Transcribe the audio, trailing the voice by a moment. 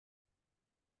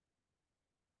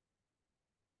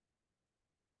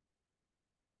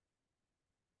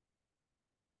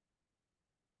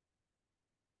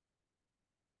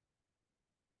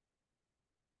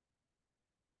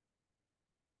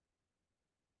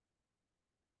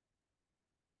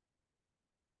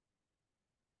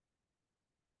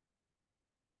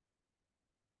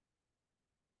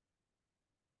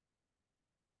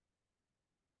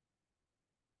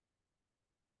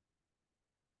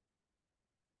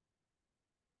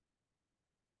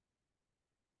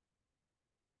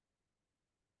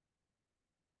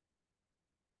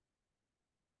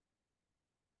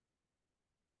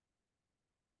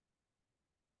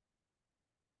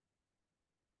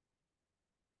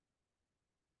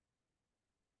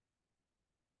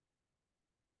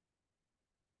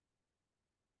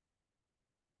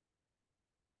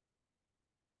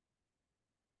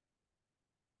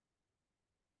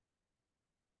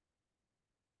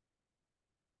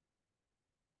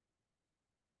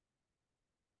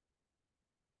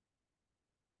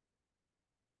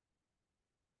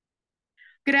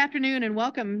Good afternoon and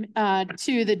welcome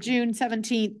to the June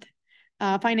 17th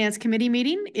Finance Committee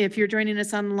meeting. If you're joining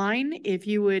us online, if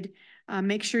you would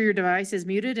make sure your device is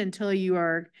muted until you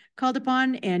are called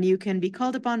upon, and you can be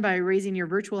called upon by raising your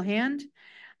virtual hand.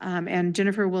 And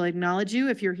Jennifer will acknowledge you.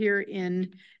 If you're here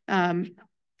in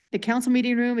the council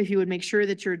meeting room, if you would make sure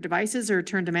that your devices are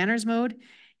turned to manners mode.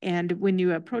 And when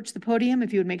you approach the podium,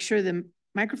 if you would make sure the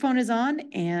microphone is on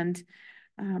and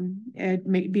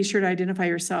be sure to identify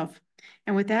yourself.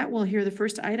 And with that, we'll hear the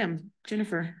first item.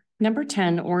 Jennifer. Number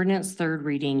 10, ordinance third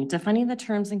reading, defining the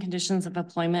terms and conditions of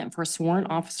employment for sworn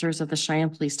officers of the Cheyenne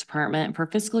Police Department for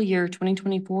fiscal year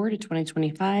 2024 to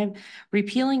 2025,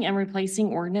 repealing and replacing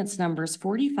ordinance numbers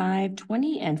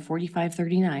 4520 and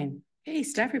 4539. Hey,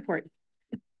 staff report.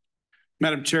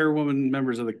 Madam Chairwoman,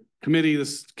 members of the committee, this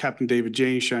is Captain David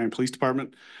James, Cheyenne Police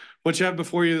Department. What you have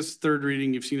before you, this third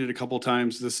reading, you've seen it a couple of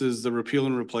times. This is the repeal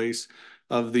and replace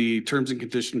of the terms and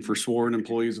conditions for sworn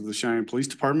employees of the Cheyenne Police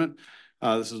Department.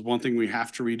 This is one thing we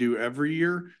have to redo every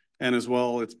year, and as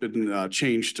well, it's been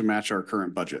changed to match our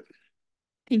current budget.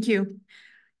 Thank you.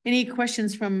 Any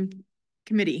questions from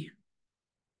committee?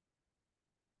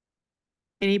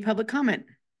 Any public comment?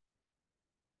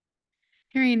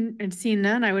 Hearing and seeing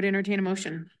none, I would entertain a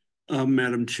motion.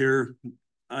 Madam Chair,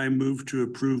 I move to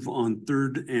approve on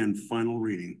third and final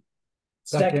reading.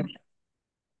 Second.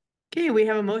 Okay, we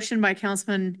have a motion by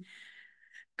Councilman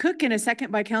Cook and a second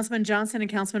by Councilman Johnson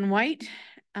and Councilman White.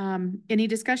 Any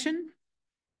discussion?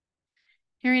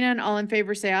 Hearing none, all in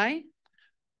favor say aye.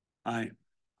 Aye.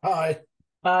 Aye.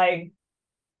 Aye.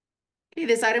 Okay,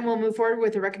 this item will move forward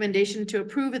with a recommendation to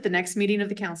approve at the next meeting of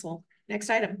the council. Next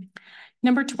item.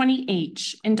 Number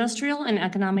 20H, Industrial and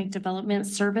Economic Development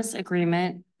Service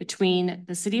Agreement between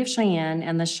the City of Cheyenne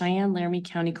and the Cheyenne-Laramie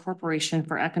County Corporation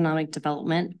for Economic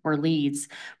Development, or LEEDS,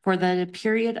 for the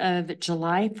period of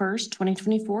July 1st,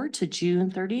 2024 to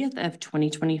June 30th of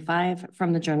 2025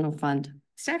 from the General Fund.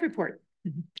 Staff report.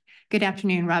 Good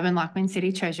afternoon, Robin Lockman,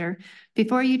 City Treasurer.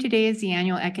 Before you today is the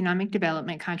annual economic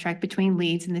development contract between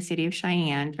LEEDS and the City of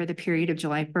Cheyenne for the period of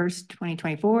July 1st,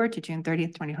 2024 to June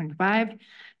 30th, 2025.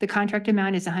 The contract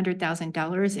amount is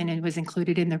 $100,000 and it was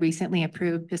included in the recently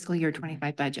approved fiscal year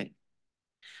 25 budget.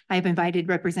 I have invited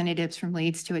representatives from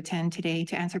LEEDS to attend today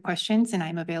to answer questions, and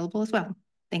I'm available as well.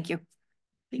 Thank you.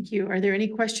 Thank you. Are there any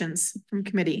questions from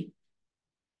committee?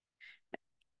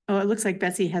 Oh, it looks like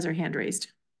Betsy has her hand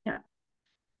raised.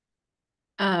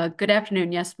 Good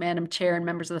afternoon. Yes, Madam Chair and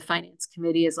members of the Finance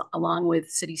Committee, along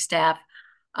with city staff.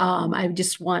 I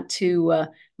just want to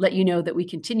let you know that we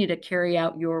continue to carry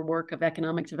out your work of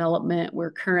economic development. We're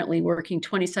currently working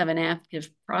 27 active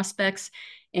prospects,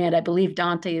 and I believe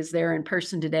Dante is there in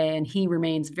person today, and he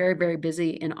remains very, very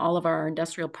busy in all of our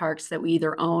industrial parks that we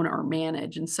either own or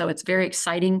manage. And so it's very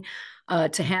exciting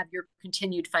to have your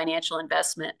continued financial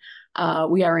investment.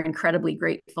 We are incredibly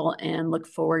grateful and look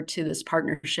forward to this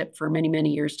partnership for many,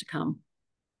 many years to come.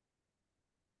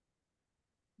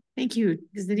 Thank you.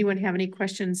 Does anyone have any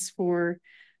questions for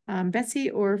Betsy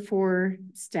or for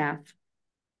staff?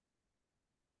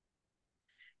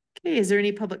 Okay, is there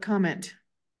any public comment?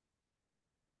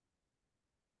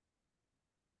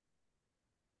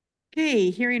 Okay,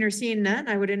 hearing or seeing none,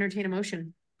 I would entertain a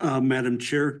motion. Madam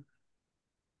Chair,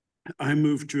 I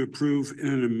move to approve in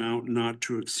an amount not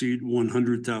to exceed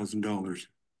 $100,000.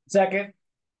 Second.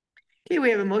 Okay, we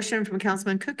have a motion from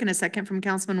Councilman Cook and a second from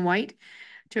Councilman White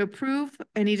to approve.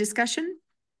 Any discussion?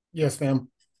 Yes, ma'am.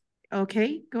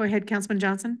 Okay, go ahead, Councilman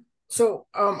Johnson. So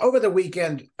over the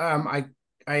weekend, I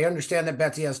understand that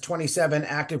Betsy has 27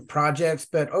 active projects,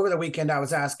 but over the weekend I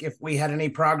was asked if we had any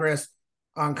progress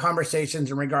on conversations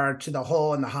in regard to the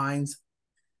Hull and the Hines.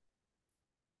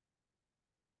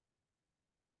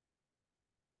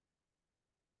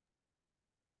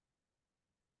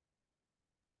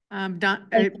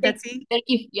 Betsy. Thank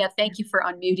you. Yeah, thank you for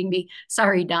unmuting me.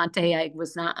 Sorry, Dante, I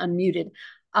was not unmuted.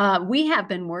 We have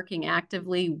been working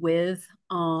actively with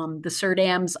the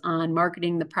Surdams on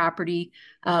marketing the property.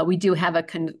 We do have a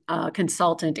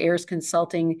consultant, Ayers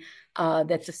Consulting,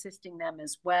 that's assisting them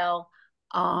as well.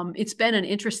 It's been an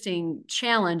interesting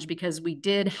challenge because we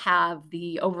did have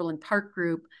the Overland Park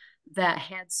Group that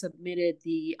had submitted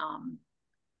the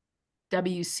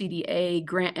WCDA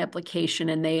grant application,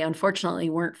 and they unfortunately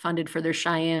weren't funded for their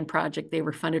Cheyenne project. They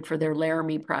were funded for their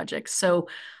Laramie project. So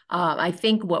I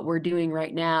think what we're doing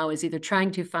right now is either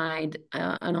trying to find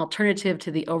an alternative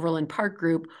to the Overland Park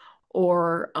Group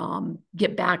or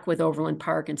get back with Overland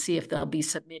Park and see if they'll be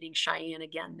submitting Cheyenne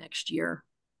again next year.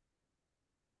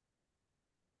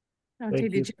 Dante,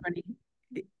 did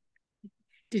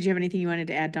you have anything you wanted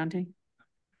to add, Dante?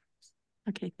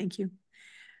 Okay, thank you.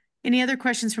 Any other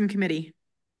questions from committee?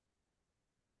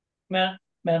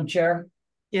 Madam Chair,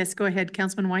 Yes, go ahead,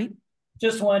 Councilman White.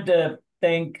 just wanted to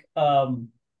thank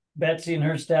Betsy and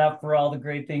her staff for all the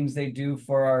great things they do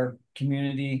for our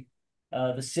community.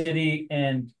 The city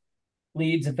and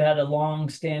Leeds have had a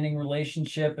long-standing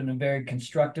relationship and a very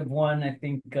constructive one. I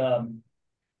think our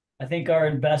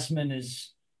investment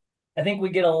is, I think we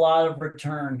get a lot of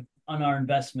return on our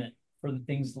investment for the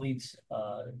things Leeds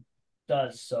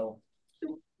does. So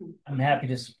I'm happy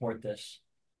to support this.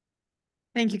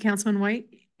 Thank you, Councilman White.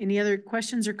 Any other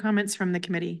questions or comments from the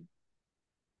committee?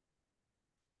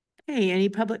 Hey, any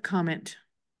public comment?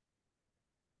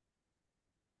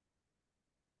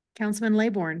 Councilman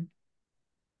Laybourne.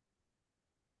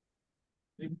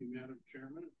 Thank you, Madam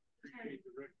Chairman. Appreciate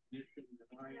the recognition that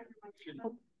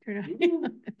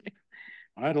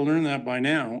I had to learn that by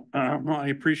now. I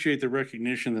appreciate the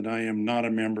recognition that I am not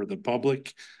a member of the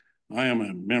public. I am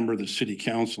a member of the city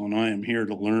council, and I am here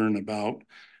to learn about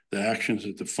the actions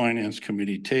that the finance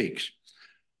committee takes.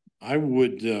 I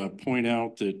would point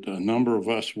out that a number of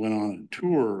us went on a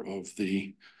tour of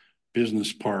the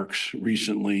business parks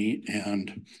recently,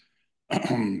 and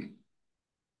I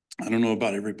don't know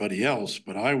about everybody else,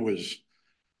 but I was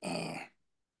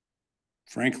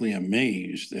frankly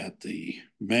amazed at the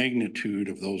magnitude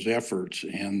of those efforts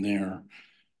and their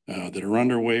that are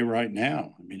underway right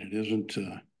now. I mean, it isn't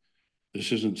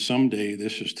this isn't someday,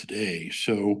 this is today.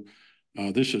 So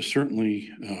this is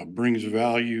certainly brings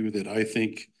value that I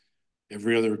think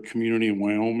every other community in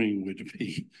Wyoming would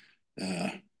be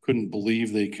couldn't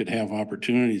believe they could have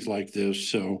opportunities like this.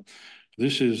 So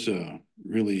this is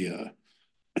really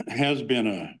has been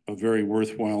a very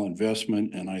worthwhile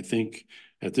investment, and I think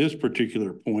at this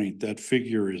particular point that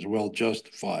figure is well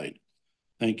justified.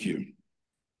 Thank you.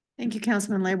 Thank you,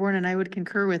 Councilman Laybourne, and I would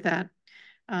concur with that.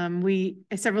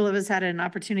 Several of us had an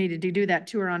opportunity to do that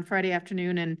tour on Friday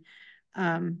afternoon, and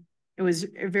it was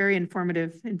very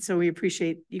informative, and so we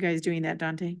appreciate you guys doing that,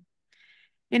 Dante.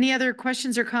 Any other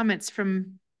questions or comments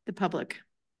from the public?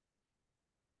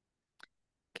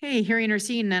 Okay, hearing or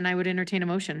seeing none, I would entertain a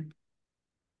motion.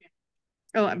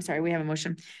 Oh, I'm sorry, we have a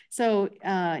motion. So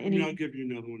I'll give you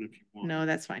another one if you want. No,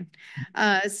 that's fine.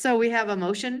 So we have a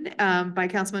motion by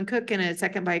Councilman Cook and a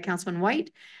second by Councilman White.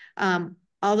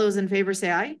 All those in favor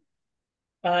say aye.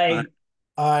 Aye.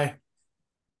 Aye.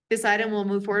 This item will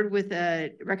move forward with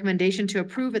a recommendation to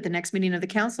approve at the next meeting of the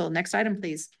council. Next item,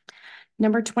 please.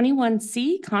 Number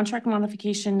 21C, contract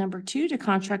modification number 2 to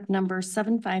contract number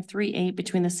 7538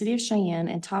 between the City of Cheyenne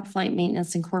and Top Flight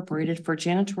Maintenance Incorporated for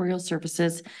janitorial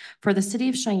services for the City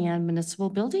of Cheyenne Municipal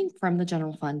Building from the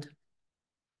General Fund.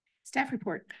 Staff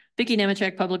report. Vicki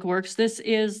Nemechek, Public Works. This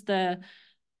is for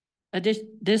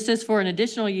an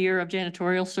additional year of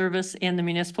janitorial service in the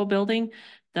municipal building.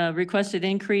 The requested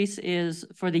increase is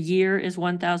for the year is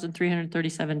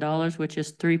 $1,337, which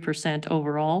is 3%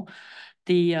 overall.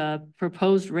 The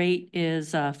proposed rate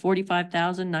is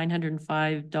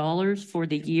 $45,905 for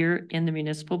the year in the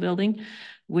municipal building.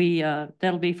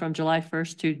 That'll be from July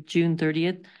 1st to June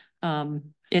 30th.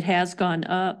 It has gone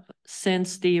up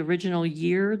since the original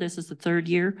year. This is the third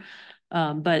year,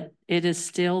 but it is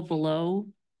still below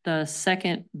the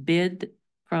second bid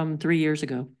from 3 years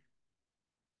ago.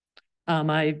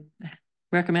 I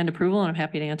recommend approval, and I'm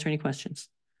happy to answer any questions.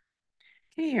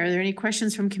 Okay, are there any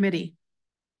questions from committee?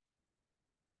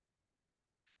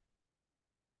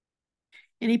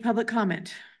 Any public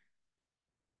comment?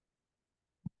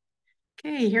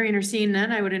 Okay, hearing or seeing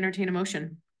none, I would entertain a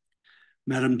motion.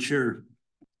 Madam Chair,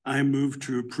 I move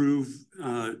to approve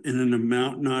in an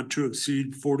amount not to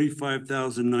exceed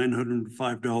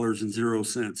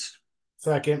 $45,905.00.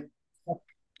 Second.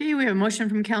 Okay, we have a motion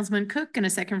from Councilman Cook and a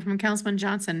second from Councilman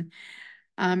Johnson.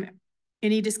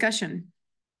 Any discussion?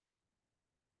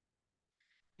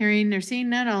 Hearing or seeing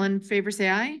none, all in favor say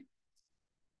aye.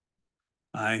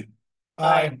 Aye.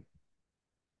 Aye.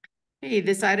 Okay,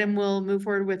 this item will move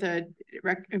forward with a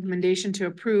recommendation to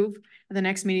approve at the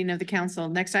next meeting of the council.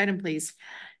 Next item, please.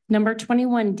 Number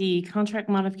 21D, contract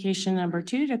modification number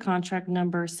 2 to contract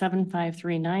number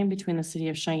 7539 between the City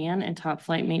of Cheyenne and Top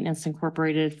Flight Maintenance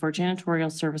Incorporated for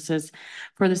janitorial services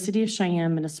for the City of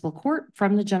Cheyenne Municipal Court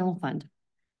from the General Fund.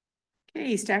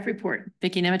 Okay, staff report.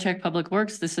 Vicki Nemechek, Public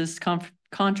Works. This is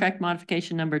contract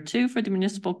modification number 2 for the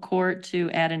municipal court to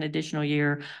add an additional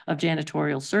year of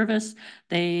janitorial service.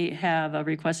 They have a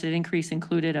requested increase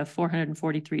included of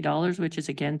 $443, which is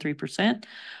again 3%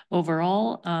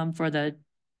 overall, for the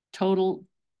total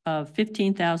of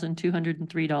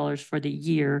 $15,203 for the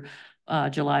year,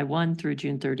 July 1 through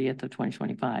June 30th of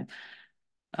 2025.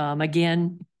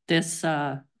 Again, this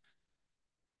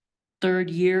third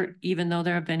year, even though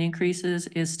there have been increases,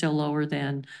 is still lower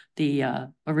than the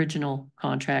original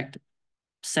contract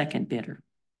second bidder.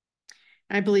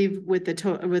 I believe with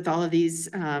with all of these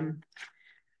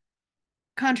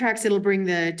contracts, it'll bring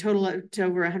the total to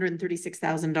over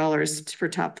 $136,000 for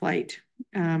Top Flight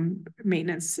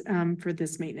maintenance for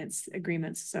this maintenance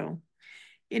agreements. So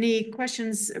any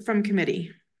questions from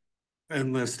committee?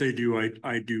 Unless they do,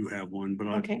 I do have one, but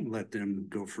I'll Okay. let them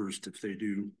go first if they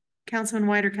do. Councilman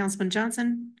White or Councilman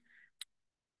Johnson?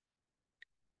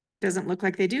 Doesn't look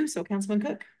like they do, so Councilman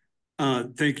Cook.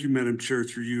 Thank you, Madam Chair,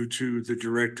 through you to the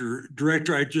director.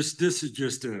 Director, this is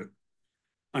just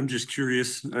I'm just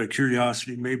curious,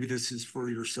 curiosity. Maybe this is for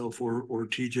yourself or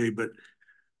TJ, but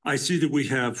I see that we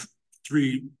have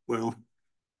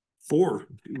four,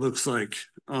 it looks like,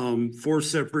 four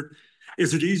separate.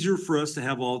 Is it easier for us to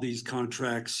have all these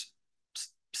contracts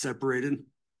separated?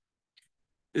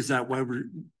 Is that why we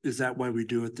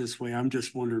do it this way? I'm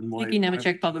just wondering why. Vicky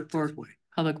Nemechek, Public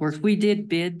Works. We did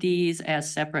bid these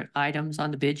as separate items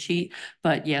on the bid sheet,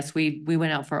 but yes, we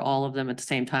went out for all of them at the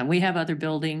same time. We have other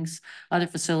buildings, other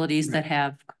facilities that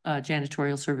have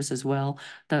janitorial service as well.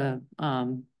 The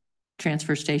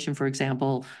transfer station, for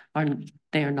example,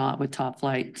 they are not with Top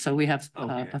Flight, so we have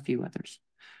a few others.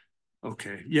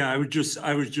 Okay, yeah, I was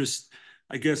just,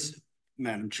 I guess,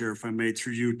 Madam Chair, if I may,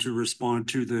 through you to respond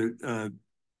to the,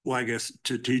 well, I guess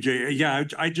to TJ. Yeah,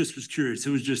 I just was curious.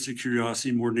 It was just a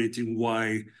curiosity more than anything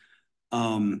why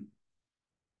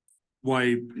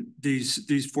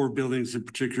these four buildings in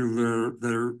particular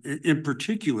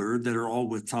that are all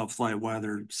with Top Flight, why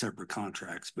they're separate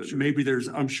contracts. But maybe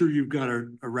I'm sure you've got a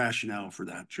rationale for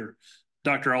that. Sure.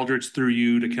 Dr. Aldrich, through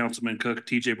you to Councilman Cook,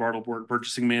 TJ Bartlebourg,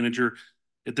 purchasing manager.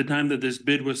 At the time that this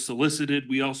bid was solicited,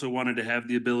 we also wanted to have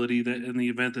the ability that in the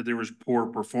event that there was poor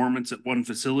performance at one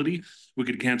facility, we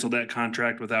could cancel that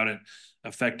contract without it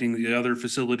affecting the other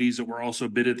facilities that were also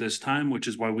bid at this time, which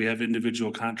is why we have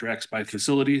individual contracts by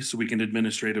facility, so we can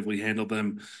administratively handle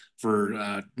them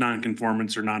for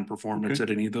non-conformance or non-performance at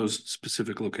any of those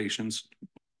specific locations.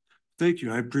 Thank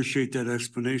you. I appreciate that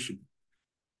explanation.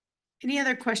 Any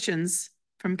other questions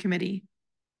from committee?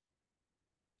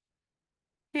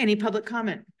 Any public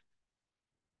comment?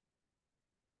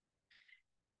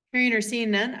 Hearing or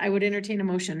seeing none, I would entertain a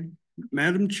motion.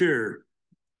 Madam Chair,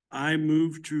 I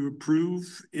move to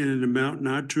approve in an amount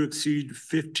not to exceed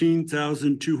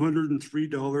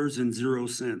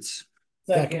 $15,203.00.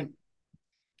 Second.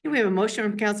 We have a motion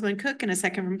from Councilman Cook and a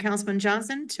second from Councilman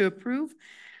Johnson to approve.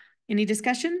 Any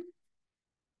discussion?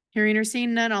 Hearing or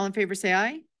seeing none, all in favor say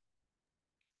aye.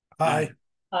 Aye.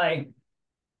 Aye.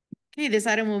 Okay, this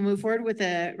item will move forward with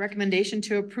a recommendation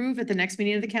to approve at the next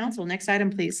meeting of the council. Next item,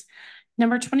 please.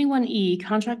 Number 21E,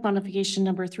 contract modification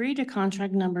number 3 to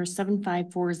contract number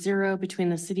 7540 between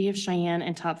the City of Cheyenne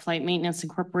and Top Flight Maintenance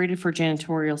Incorporated for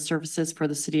janitorial services for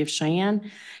the City of Cheyenne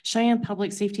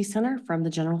Public Safety Center from the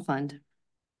General Fund.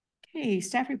 Okay,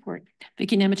 staff report.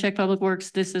 Vicky Nemechek, Public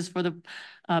Works. This is for the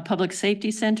Public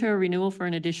Safety Center, a renewal for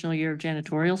an additional year of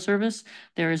janitorial service.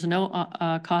 There is no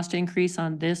cost increase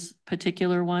on this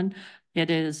particular one. It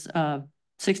is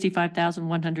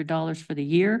 $65,100 for the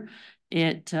year.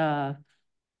 It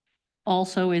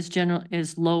also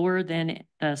is lower than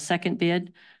the second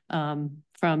bid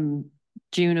from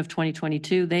June of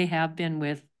 2022. They have been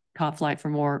with Top Flight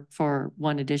for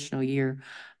one additional year.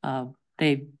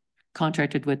 They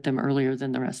contracted with them earlier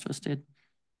than the rest of us did.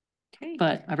 Okay.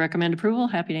 But I recommend approval.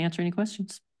 Happy to answer any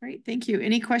questions. Great, thank you.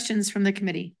 Any questions from the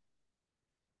committee?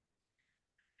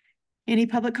 Any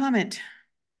public comment?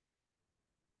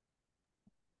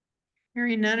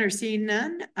 Hearing none or seeing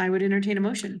none, I would entertain a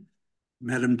motion.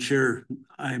 Madam Chair,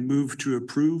 I move to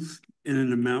approve in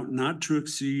an amount not to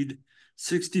exceed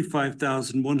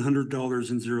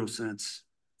 $65,100.00.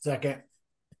 Second.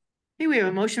 Okay, we have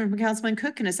a motion from Councilman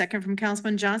Cook and a second from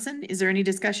Councilman Johnson. Is there any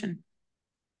discussion?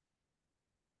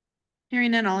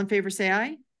 Hearing none, all in favor say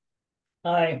aye.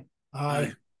 Aye.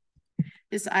 Aye.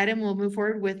 This item will move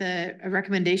forward with a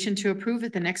recommendation to approve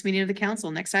at the next meeting of the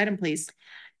council. Next item, please.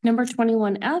 Number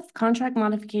 21F, contract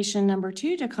modification number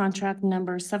 2 to contract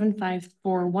number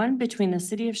 7541 between the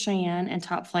City of Cheyenne and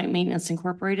Top Flight Maintenance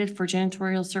Incorporated for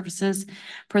janitorial services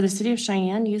for the City of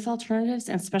Cheyenne Youth Alternatives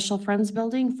and Special Friends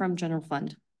Building from General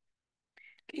Fund.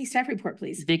 Okay, staff report,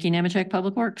 please. Vicky Nemechek,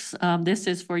 Public Works. This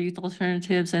is for Youth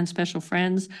Alternatives and Special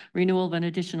Friends, renewal of an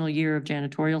additional year of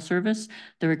janitorial service.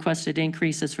 The requested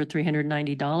increase is for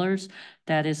 $390.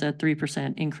 That is a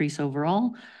 3% increase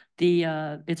overall.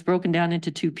 It's broken down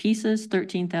into two pieces,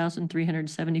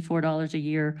 $13,374 a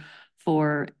year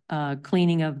for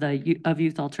cleaning of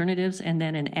youth alternatives, and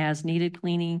then an as-needed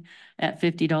cleaning at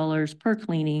 $50 per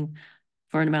cleaning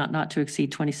for an amount not to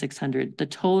exceed $2,600. The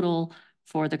total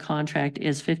for the contract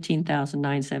is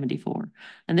 $15,974.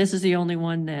 And this is the only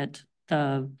one that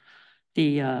the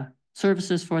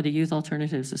services for the youth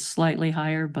alternatives is slightly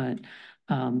higher, but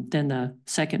than the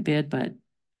second bid, but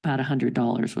about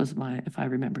 $100 was if I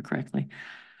remember correctly.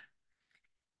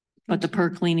 But the per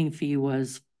cleaning fee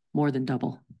was more than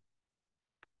double.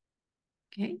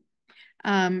 Okay.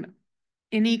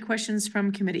 Any questions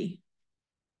from committee?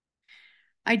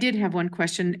 I did have one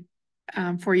question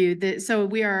for you. So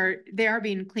they are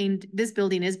being cleaned. This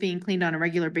building is being cleaned on a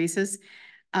regular basis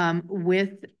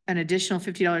with an additional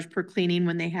 $50 per cleaning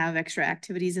when they have extra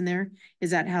activities in there.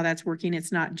 Is that how that's working?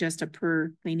 It's not just a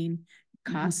per cleaning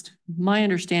cost? My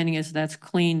understanding is that's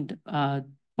cleaned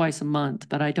twice a month,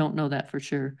 but I don't know that for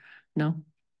sure. No?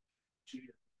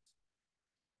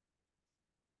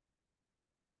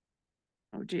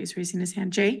 Oh, Jay's raising his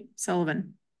hand. Jay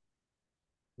Sullivan.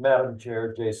 Madam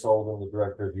Chair, Jay Sullivan, the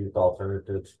Director of Youth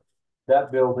Alternatives.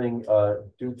 That building,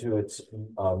 due to its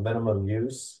minimum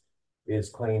use, is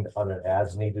cleaned on an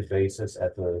as-needed basis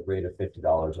at the rate of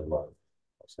 $50 a month.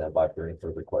 I'll stand by for any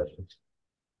further questions.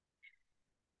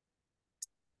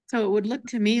 So it would look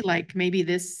to me like maybe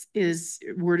this is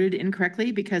worded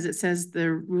incorrectly because it says the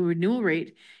renewal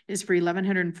rate is for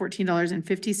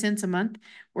 $1,114.50 a month,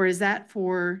 or is that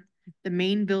for the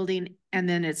main building and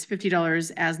then it's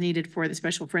 $50 as needed for the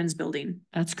Special Friends building?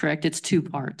 That's correct. It's two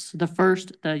parts. The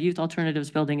first, the Youth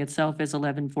Alternatives building itself is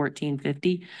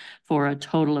 $1,114.50 for a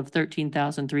total of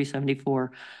 $13,374.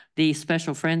 The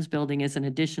Special Friends building is an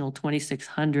additional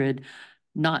 $2,600,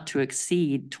 not to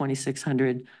exceed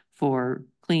 $2,600 for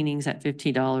cleanings at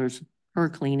 $50 per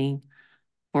cleaning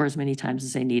or as many times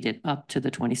as they need it, up to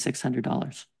the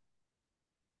 $2,600.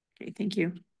 Okay, thank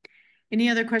you. Any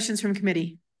other questions from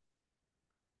committee?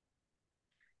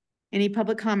 Any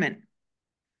public comment?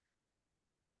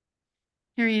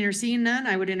 Hearing or seeing none,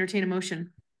 I would entertain a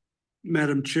motion.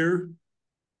 Madam Chair,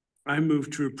 I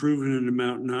move to approve in an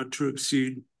amount not to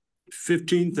exceed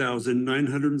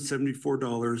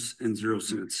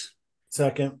 $15,974.00.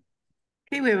 Second.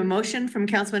 Okay, we have a motion from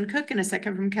Councilman Cook and a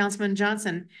second from Councilman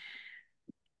Johnson.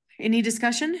 Any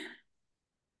discussion?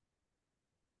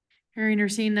 Hearing or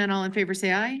seeing none, all in favor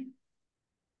say aye.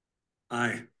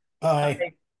 Aye.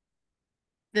 Aye.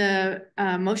 The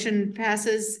motion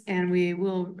passes and we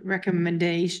will recommend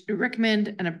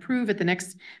and approve at the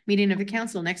next meeting of the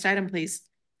council. Next item, please.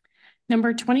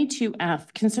 Number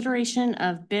 22F, consideration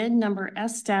of bid number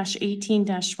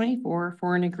S-18-24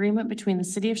 for an agreement between the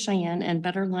City of Cheyenne and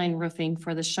Better Line Roofing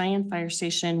for the Cheyenne Fire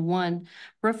Station 1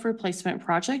 roof replacement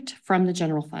project from the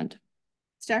general fund.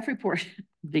 Staff report.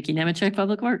 Vicki Nemechek,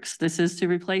 Public Works. This is to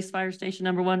replace Fire Station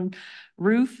number 1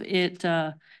 roof. It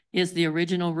is the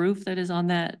original roof that is on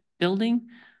that building.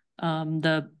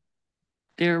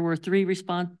 There were three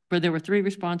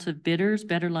responsive bidders.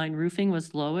 Better Line Roofing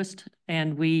was lowest,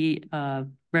 and we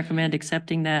recommend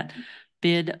accepting that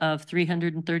bid of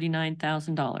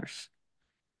 $339,000.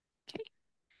 Okay.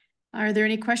 Are there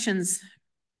any questions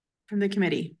from the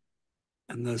committee?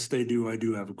 Unless they do, I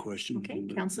do have a question. Okay,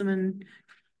 Councilman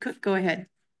Cook, go ahead.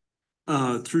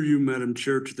 Through you, Madam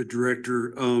Chair, to the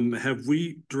Director, have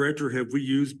we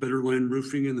used Better Line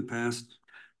Roofing in the past?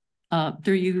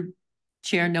 Through you,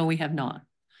 Chair, no, we have not.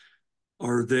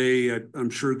 Are they,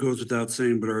 I'm sure it goes without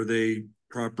saying, but are they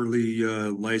properly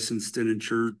licensed and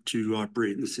insured to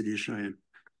operate in the City of Cheyenne?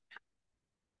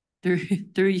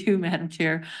 Through you, Madam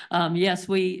Chair. Yes,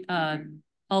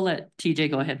 I'll let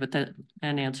TJ go ahead with that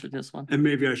and answer this one. And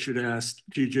maybe I should ask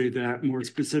TJ that more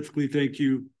specifically. Thank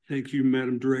you,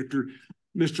 Madam Director.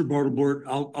 Mr. Bartlebort,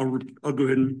 I'll go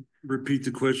ahead and repeat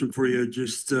the question for you.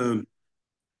 Just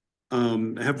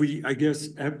have we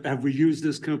used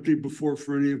this company before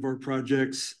for any of our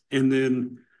projects? And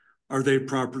then are they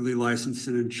properly licensed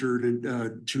and insured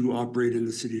to operate in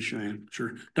the City of Cheyenne?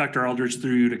 Sure. Dr. Aldridge,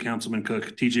 through you to Councilman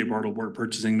Cook, TJ Bartlebort,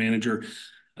 Purchasing Manager.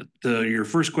 Your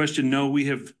first question, no, we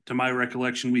have, to my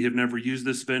recollection, we have never used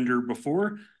this vendor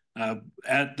before.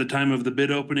 At the time of the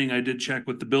bid opening, I did check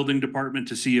with the building department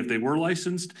to see if they were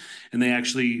licensed, and they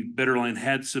actually, Better Line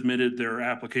had submitted their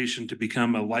application to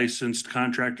become a licensed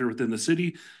contractor within the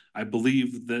city. I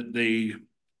believe that they,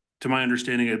 to my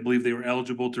understanding, I believe they were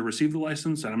eligible to receive the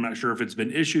license. And I'm not sure if it's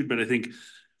been issued, but I think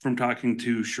from talking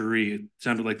to Cherie, it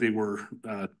sounded like they were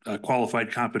a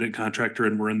qualified, competent contractor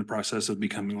and were in the process of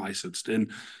becoming licensed.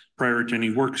 And prior to any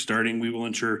work starting, we will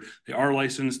ensure they are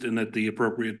licensed and that the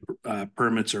appropriate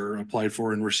permits are applied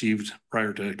for and received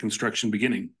prior to construction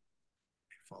beginning.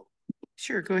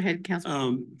 Sure, go ahead,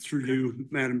 Councilor. Through you,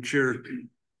 Madam Chair.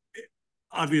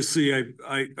 Obviously,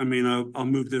 I mean, I'll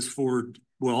move this forward.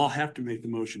 Well, I'll have to make the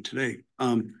motion today.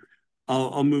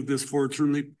 I'll move this forward.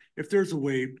 Certainly, if there's a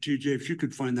way, TJ, if you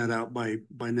could find that out by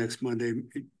next Monday,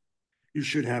 you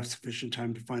should have sufficient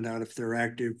time to find out if they're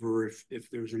active or if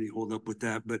there's any holdup with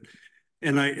that. But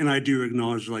and I do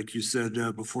acknowledge, like you said,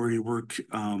 before any work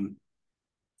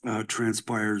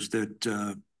transpires, that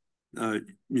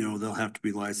they'll have to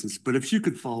be licensed. But if you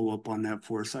could follow up on that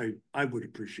for us, I would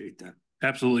appreciate that.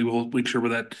 Absolutely. We'll make sure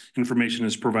that information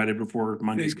is provided before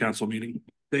Monday's council meeting.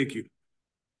 Thank you.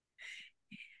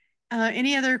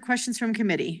 Any other questions from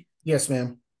committee? Yes,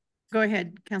 ma'am. Go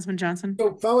ahead, Councilman Johnson.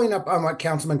 So following up on what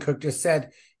Councilman Cook just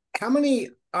said, how many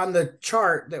on the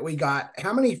chart that we got,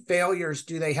 how many failures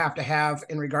do they have to have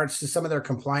in regards to some of their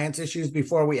compliance issues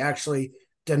before we actually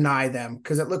deny them?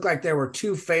 Because it looked like there were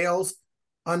 2 fails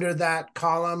under that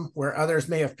column where others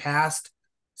may have passed.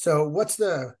 So what's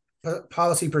the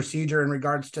policy procedure in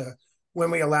regards to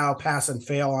when we allow pass and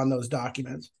fail on those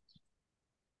documents?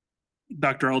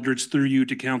 Dr. Aldridge, through you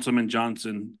to Councilman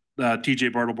Johnson,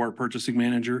 TJ Bartlebart, purchasing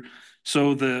manager.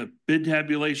 So the bid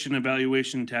tabulation,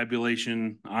 evaluation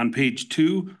tabulation on page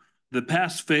 2, the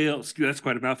pass fail, that's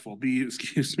quite a mouthful.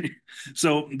 Excuse me.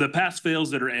 So the pass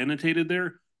fails that are annotated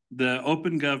there, the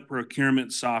OpenGov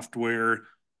procurement software,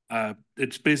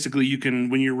 it's basically, you can,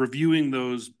 when you're reviewing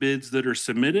those bids that are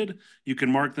submitted, you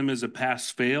can mark them as a pass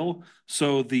fail.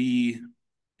 So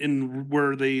in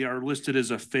where they are listed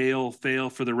as a fail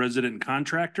for the resident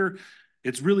contractor,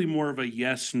 it's really more of a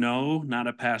yes, no, not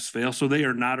a pass fail. So they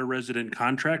are not a resident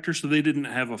contractor. So they didn't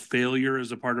have a failure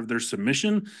as a part of their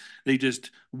submission. They just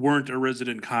weren't a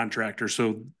resident contractor.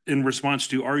 So in response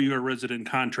to, are you a resident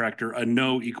contractor? A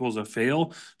no equals a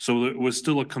fail. So it was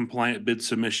still a compliant bid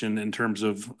submission in terms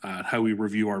of how we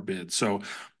review our bids. So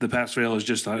the pass fail is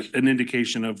just an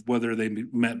indication of whether they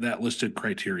met that listed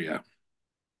criteria.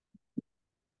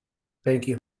 Thank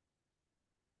you.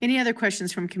 Any other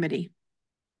questions from committee?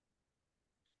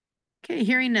 Okay,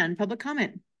 hearing none. Public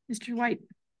comment. Mr. White,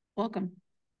 welcome.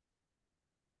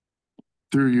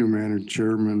 Through you, Madam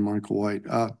Chairman, Michael White.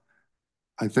 I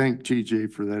thank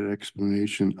TJ for that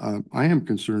explanation. I am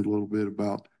concerned a little bit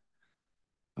about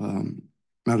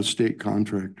out-of-state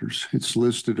contractors. It's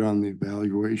listed on the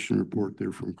evaluation report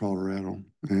there from Colorado.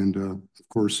 And of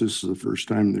course, this is the first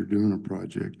time they're doing a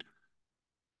project.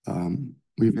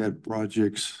 We've had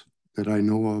projects that I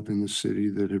know of in the city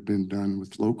that have been done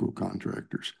with local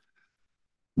contractors.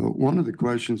 But one of the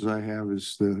questions I have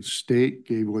is the state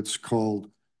gave what's called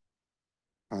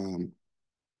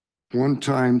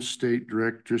one-time state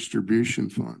direct distribution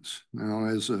funds. Now,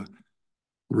 as a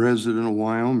resident of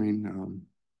Wyoming,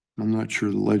 I'm not sure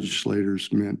the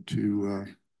legislators meant to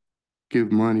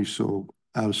give money so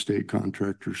out-of-state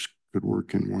contractors could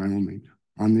work in Wyoming.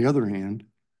 On the other hand,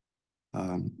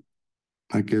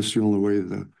 I guess the only way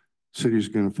the city's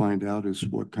going to find out is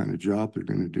what kind of job they're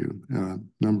going to do.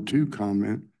 Number 2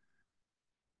 comment,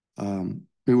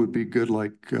 it would be good,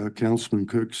 like Councilman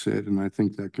Cook said, and I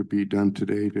think that could be done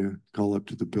today, to call up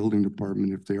to the building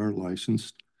department if they are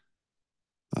licensed.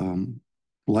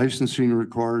 Licensing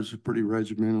requires a pretty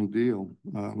regimental deal.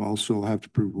 Also have to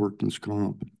prove workman's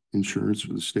comp insurance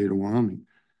for the state of Wyoming.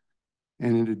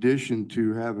 And in addition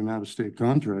to having out-of-state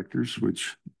contractors,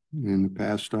 which in the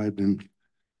past I've been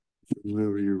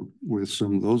familiar with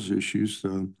some of those issues,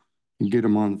 you get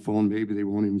them on the phone, maybe they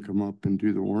won't even come up and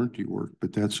do the warranty work,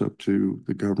 but that's up to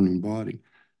the governing body.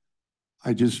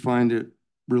 I just find it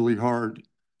really hard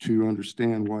to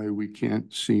understand why we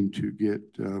can't seem to get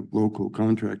local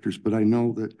contractors. But I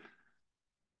know that,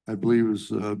 I believe it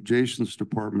was Jason's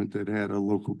department that had a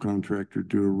local contractor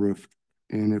do a roof.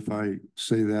 And if I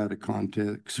say that out of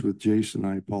context with Jason,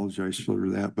 I apologize for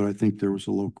that, but I think there was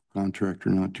a local contractor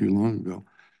not too long ago.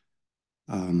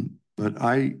 But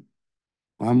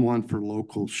I'm one for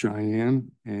local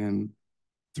Cheyenne and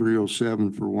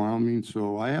 307 for Wyoming.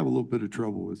 So I have a little bit of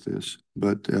trouble with this,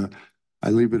 but I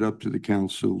leave it up to the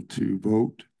council to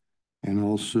vote and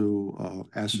also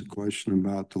ask a question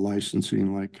about the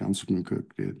licensing like Councilman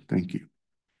Cook did. Thank you.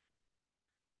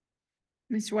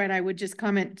 Mr. White, I would just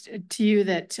comment to you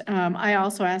that I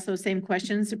also asked those same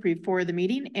questions before the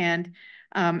meeting and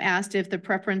asked if the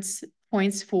preference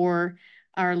points for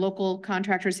our local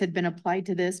contractors had been applied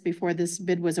to this before this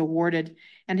bid was awarded,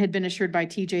 and had been assured by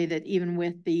TJ that even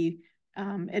with the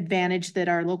advantage that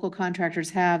our local contractors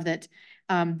have, that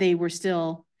they were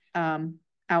still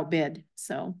outbid.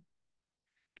 So,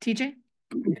 TJ?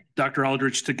 Dr.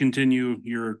 Aldridge, to continue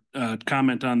your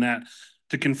comment on that,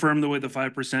 to confirm the way the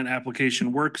 5%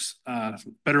 application works,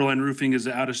 Better Line Roofing is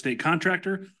an out-of-state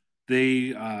contractor.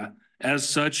 They, as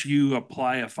such, you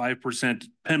apply a 5%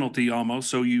 penalty almost.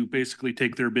 So you basically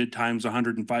take their bid times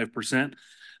 105%.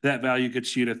 That value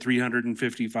gets you to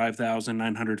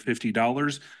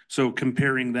 $355,950. So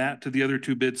comparing that to the other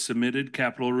two bids submitted,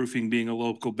 Capital Roofing being a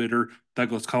local bidder,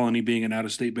 Douglas Colony being an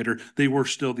out-of-state bidder, they were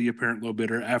still the apparent low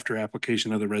bidder after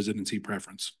application of the residency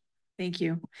preference. Thank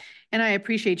you. And I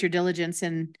appreciate your diligence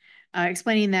in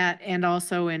explaining that, and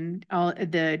also in all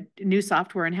the new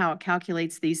software and how it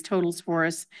calculates these totals for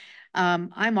us.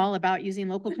 I'm all about using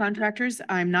local contractors.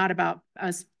 I'm not about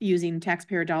us using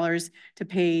taxpayer dollars to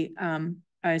pay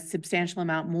a substantial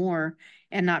amount more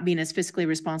and not being as fiscally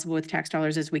responsible with tax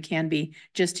dollars as we can be,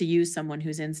 just to use someone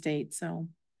who's in state. So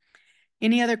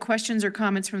any other questions or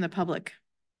comments from the public?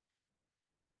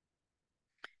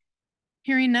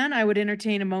 Hearing none, I would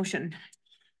entertain a motion.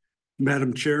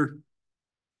 Madam Chair,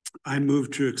 I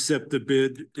move to accept the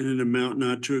bid in an amount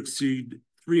not to exceed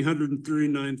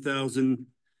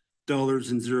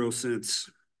 $339,000.00.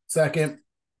 Second.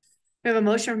 We have a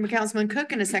motion from Councilman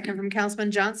Cook and a second from Councilman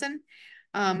Johnson.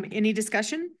 Any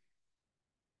discussion?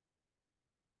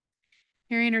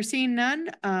 Hearing or seeing none,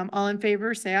 all in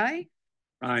favor, say aye.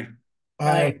 Aye.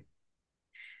 Aye.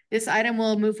 This item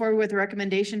will move forward with a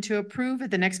recommendation to approve at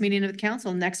the next meeting of the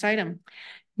council. Next item.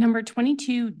 Number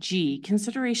 22G,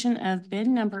 consideration of bid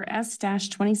number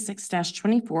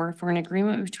S-26-24 for an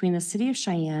agreement between the City of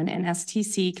Cheyenne and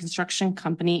STC Construction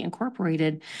Company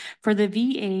Incorporated for the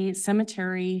VA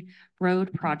Cemetery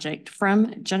Road Project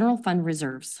from General Fund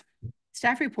Reserves.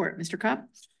 Staff report, Mr. Cobb.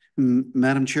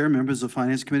 Madam Chair, members of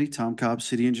Finance Committee, Tom Cobb,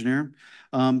 City Engineer.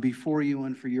 Before you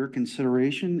and for your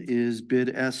consideration is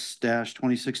bid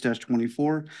S-26-24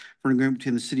 for an agreement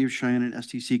between the City of Cheyenne and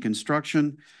STC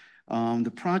Construction.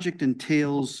 The project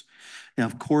entails,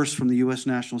 of course, from the U.S.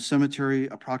 National Cemetery,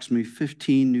 approximately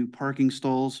 15 new parking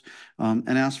stalls,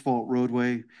 an asphalt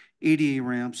roadway, ADA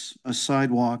ramps, a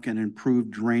sidewalk, and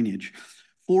improved drainage.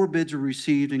 4 bids were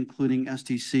received, including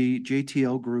STC,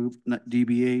 JTL Group,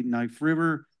 DBA, Knife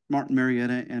River, Martin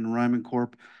Marietta, and Ryman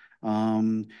Corp.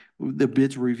 The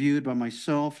bids were reviewed by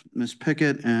myself, Ms.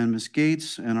 Pickett, and Ms.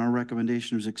 Gates, and our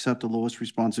recommendation was accept the lowest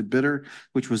responsive bidder,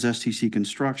 which was STC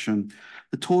Construction.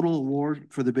 The total award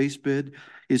for the base bid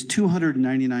is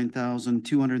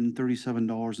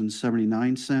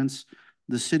 $299,237.79.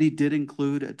 The city did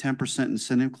include a 10%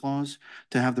 incentive clause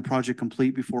to have the project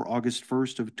complete before August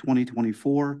 1st of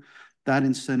 2024. That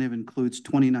incentive includes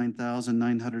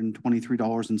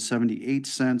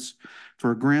 $29,923.78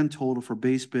 for a grand total for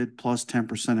base bid plus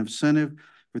 10% incentive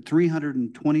for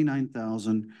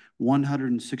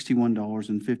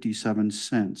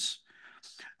 $329,161.57.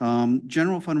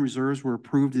 General fund reserves were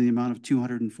approved in the amount of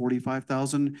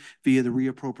 $245,000 via the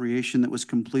reappropriation that was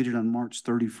completed on March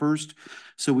 31st.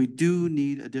 So we do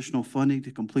need additional funding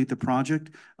to complete the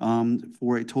project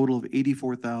for a total of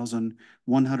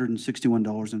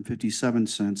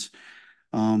 $84,161.57.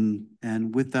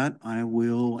 And with that, I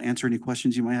will answer any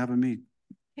questions you might have of me.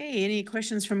 Hey, any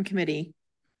questions from committee?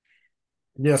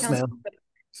 Yes, ma'am.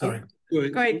 Sorry. Go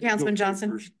ahead, Councilman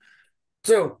Johnson.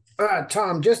 So,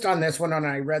 Tom, just on this one, and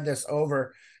I read this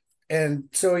over, and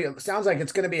so it sounds like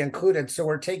it's going to be included. So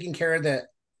we're taking care of the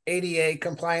ADA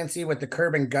compliancy with the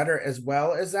curb and gutter as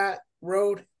well as that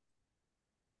road?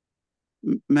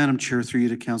 Madam Chair, through you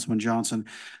to Councilman Johnson.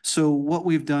 So what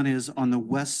we've done is on the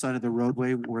west side of the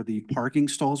roadway where the parking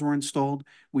stalls were installed,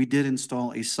 we did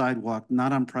install a sidewalk,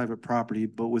 not on private property,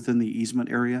 but within the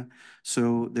easement area.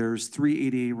 So there's 3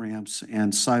 ADA ramps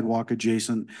and sidewalk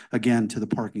adjacent, again, to the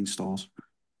parking stalls.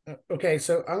 Okay,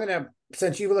 so I'm gonna,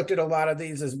 since you've looked at a lot of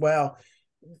these as well,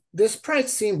 this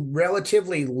price seemed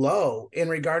relatively low in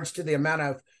regards to the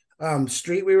amount of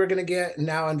street we were gonna get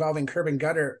now involving curb and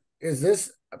gutter. Is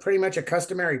this pretty much a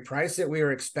customary price that we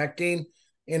were expecting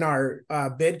in our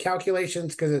bid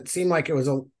calculations? Because it seemed like it was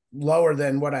lower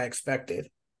than what I expected.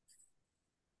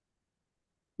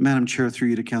 Madam Chair, through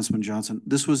you to Councilman Johnson.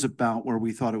 This was about where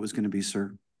we thought it was going to be,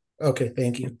 sir. Okay,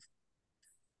 thank you.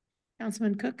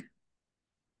 Councilman Cook.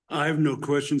 I have no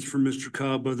questions for Mr.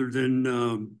 Cobb other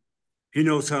than he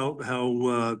knows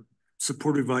how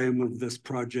supportive I am of this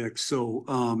project. So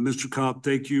Mr. Cobb,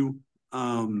 thank you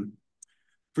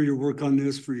for your work on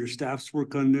this, for your staff's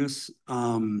work on this.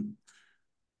 I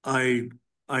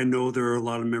know there are a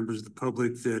lot of members of the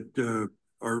public that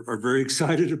are very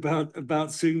excited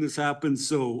about seeing this happen.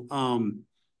 So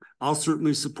I'll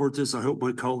certainly support this. I hope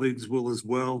my colleagues will as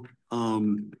well.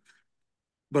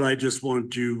 But I just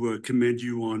want to commend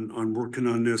you on working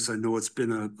on this. I know it's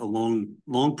been a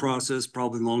long process,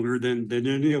 probably longer than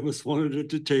any of us wanted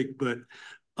it to take. But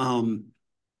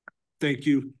thank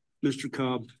you, Mr.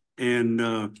 Cobb. And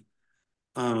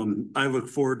I look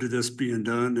forward to this being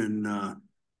done. And I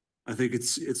think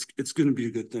it's going to be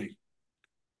a good thing.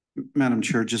 Madam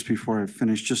Chair, just before I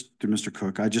finish, just to Mr.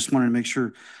 Cook, I just wanted to make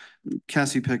sure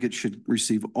Cassie Pickett should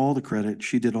receive all the credit.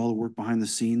 She did all the work behind the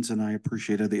scenes, and I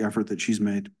appreciated the effort that she's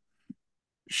made.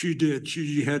 She did.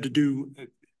 She had to do,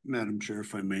 Madam Chair,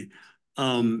 if I may.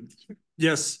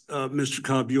 Yes, Mr.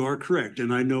 Cobb, you are correct.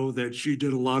 And I know that she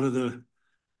did a lot of the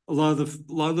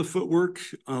footwork,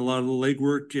 a lot of the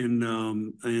legwork, and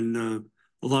a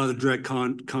lot of the direct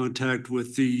contact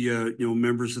with the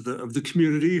members of the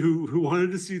community who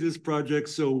wanted to see this project.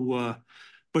 So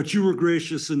but you were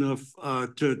gracious enough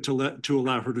to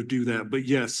allow her to do that. But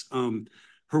yes,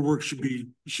 her work should be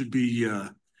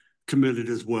commended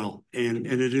as well, and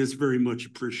it is very much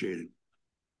appreciated.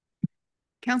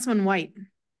 Councilman White.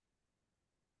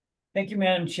 Thank you,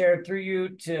 Madam Chair. Through you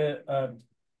to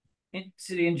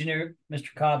City Engineer,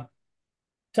 Mr. Cobb.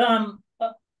 Tom,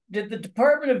 did the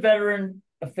Department of Veteran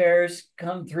Affairs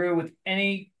come through with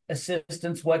any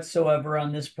assistance whatsoever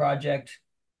on this project?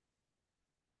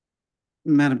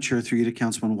 Madam Chair, through you to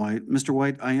Councilman White. Mr.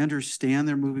 White, I understand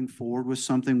they're moving forward with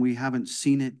something. We haven't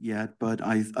seen it yet, but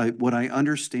what I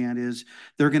understand is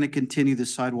they're going to continue the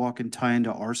sidewalk and tie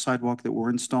into our sidewalk that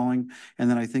we're installing. And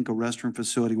then I think a restroom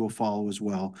facility will follow as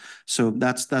well. So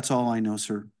that's all I know,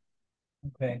 sir.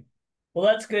 Okay. Well,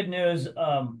 that's good news.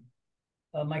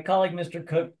 My colleague, Mr.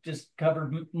 Cook, just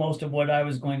covered most of what I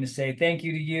was going to say. Thank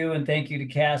you to you and thank you to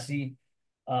Cassie.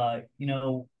 I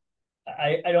don't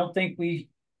think we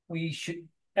should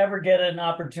ever get an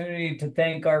opportunity to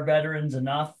thank our veterans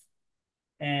enough.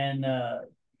 And,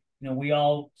 we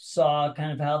all saw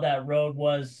kind of how that road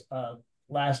was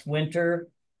last winter.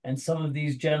 And some of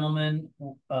these gentlemen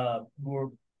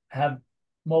who have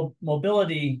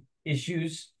mobility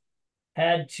issues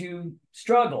had to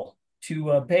struggle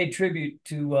to pay tribute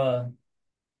to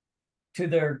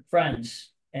their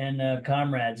friends and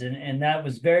comrades. And that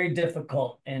was very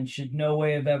difficult and should no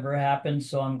way have ever happened.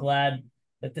 So I'm glad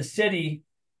that the city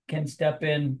can step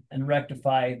in and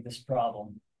rectify this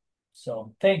problem.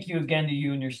 So thank you again to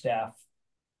you and your staff.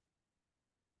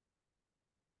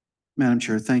 Madam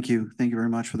Chair, thank you. Thank you very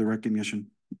much for the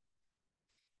recognition.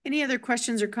 Any other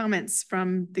questions or comments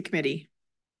from the committee?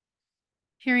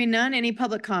 Hearing none, any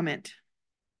public comment?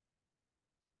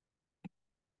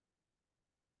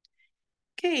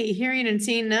 Okay, hearing and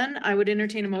seeing none, I would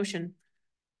entertain a motion.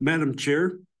 Madam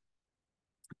Chair,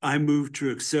 I move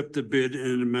to accept the bid in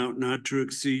an amount not to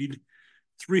exceed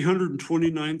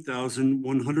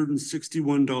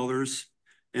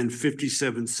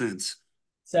 $329,161.57.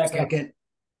 Second.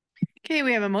 Okay,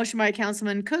 we have a motion by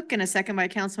Councilman Cook and a second by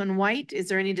Councilman White. Is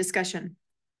there any discussion?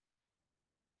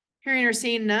 Hearing or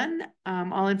seeing none,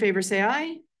 all in favor say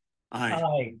aye.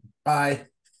 Aye. Aye.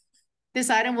 This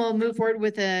item will move forward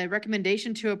with a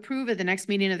recommendation to approve at the next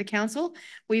meeting of the council.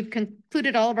 We've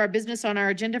concluded all of our business on our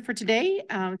agenda for today,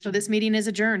 so this meeting is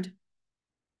adjourned.